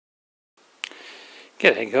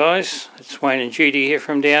G'day guys, it's Wayne and Judy here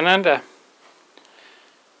from Down Under.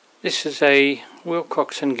 This is a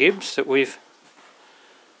Willcox and Gibbs that we've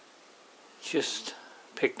just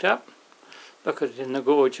picked up. Look at it in the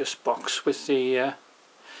gorgeous box with the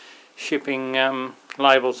shipping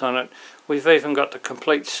labels on it. We've even got the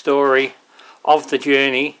complete story of the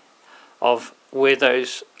journey of where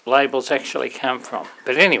those labels actually come from.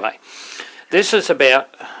 But anyway, this is about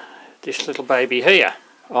this little baby here,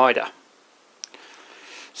 Ida.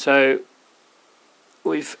 So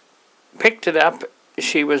we've picked it up.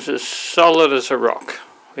 She was as solid as a rock.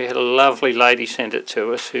 We had a lovely lady send it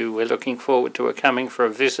to us who we're looking forward to her coming for a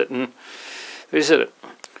visit and visit it.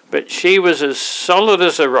 But she was as solid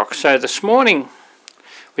as a rock. So this morning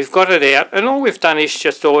we've got it out and all we've done is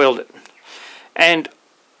just oiled it. And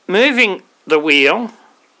moving the wheel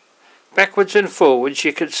backwards and forwards,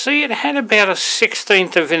 you could see it had about a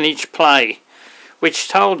 1/16 of an inch play, which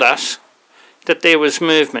told us that there was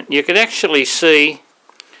movement. You could actually see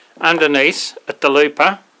underneath at the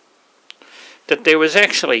looper that there was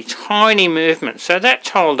actually tiny movement. So that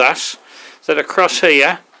told us that across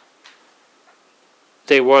here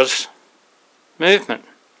there was movement.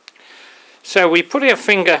 So we put our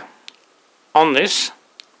finger on this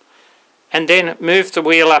and then moved the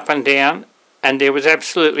wheel up and down, and there was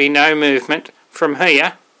absolutely no movement from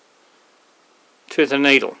here to the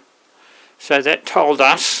needle. So that told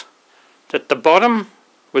us that the bottom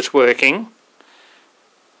was working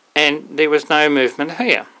and there was no movement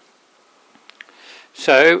here.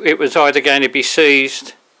 So it was either going to be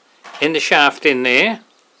seized in the shaft in there,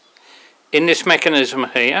 in this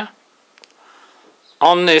mechanism here,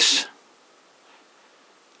 on this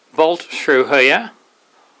bolt through here,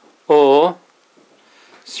 or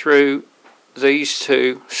through these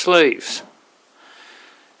two sleeves.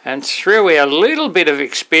 And through our little bit of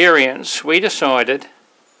experience, we decided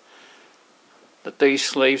that these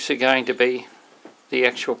sleeves are going to be the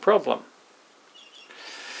actual problem.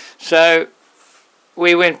 So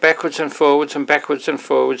we went backwards and forwards and backwards and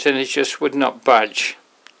forwards, and it just would not budge.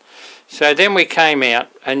 So then we came out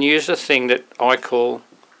and used a thing that I call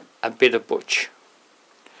a bit of butch.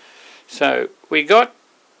 So we got,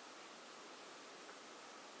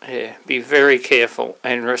 be very careful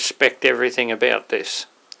and respect everything about this.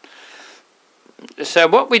 So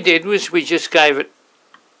what we did was we just gave it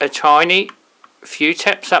a tiny few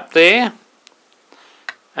taps up there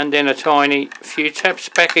and then a tiny few taps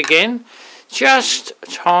back again, just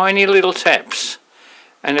tiny little taps,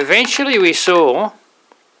 and eventually we saw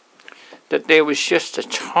that there was just a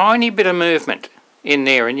tiny bit of movement in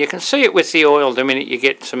there, and you can see it with the oil the minute you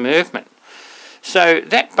get some movement. So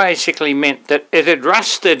that basically meant that it had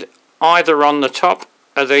rusted either on the top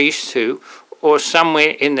of these two or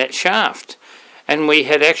somewhere in that shaft, and we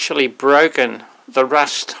had actually broken the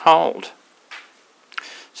rust hold.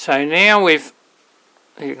 So now you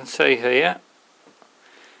can see here,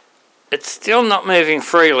 it's still not moving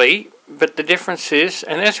freely, but the difference is,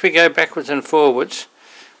 and as we go backwards and forwards,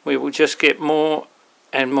 we will just get more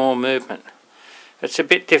and more movement. It's a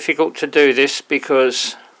bit difficult to do this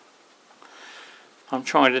because I'm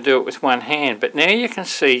trying to do it with one hand, but now you can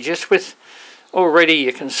see, already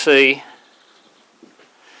you can see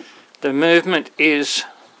the movement is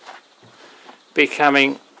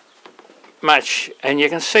becoming much, and you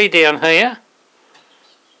can see down here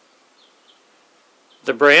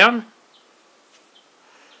the brown.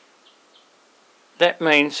 That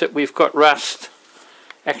means that we've got rust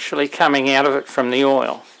actually coming out of it from the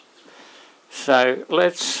oil. So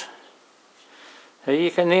you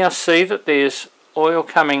can now see that there's oil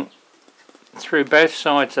coming through both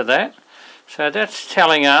sides of that. So that's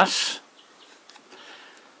telling us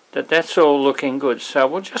that that's all looking good. So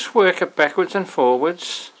we'll just work it backwards and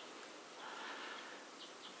forwards,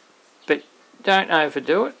 but don't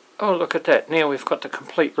overdo it. Oh, look at that. Now we've got the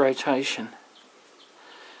complete rotation.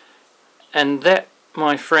 And that,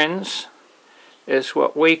 my friends, is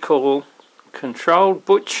what we call controlled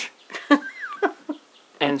butch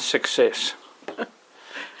and success.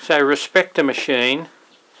 So respect the machine.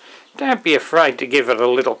 Don't be afraid to give it a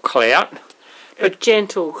little clout. A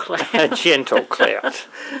gentle clout. A gentle clout.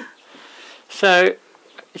 So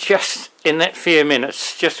just in that few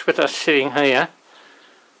minutes, just with us sitting here,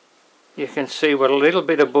 you can see what a little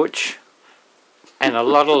bit of butch and a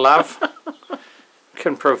lot of love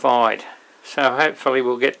can provide. So hopefully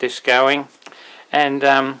we'll get this going, and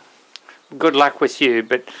good luck with you.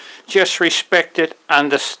 But just respect it,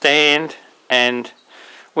 understand, and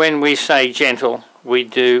when we say gentle, we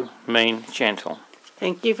do mean gentle.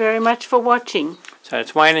 Thank you very much for watching. So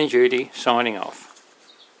it's Wayne and Judy signing off.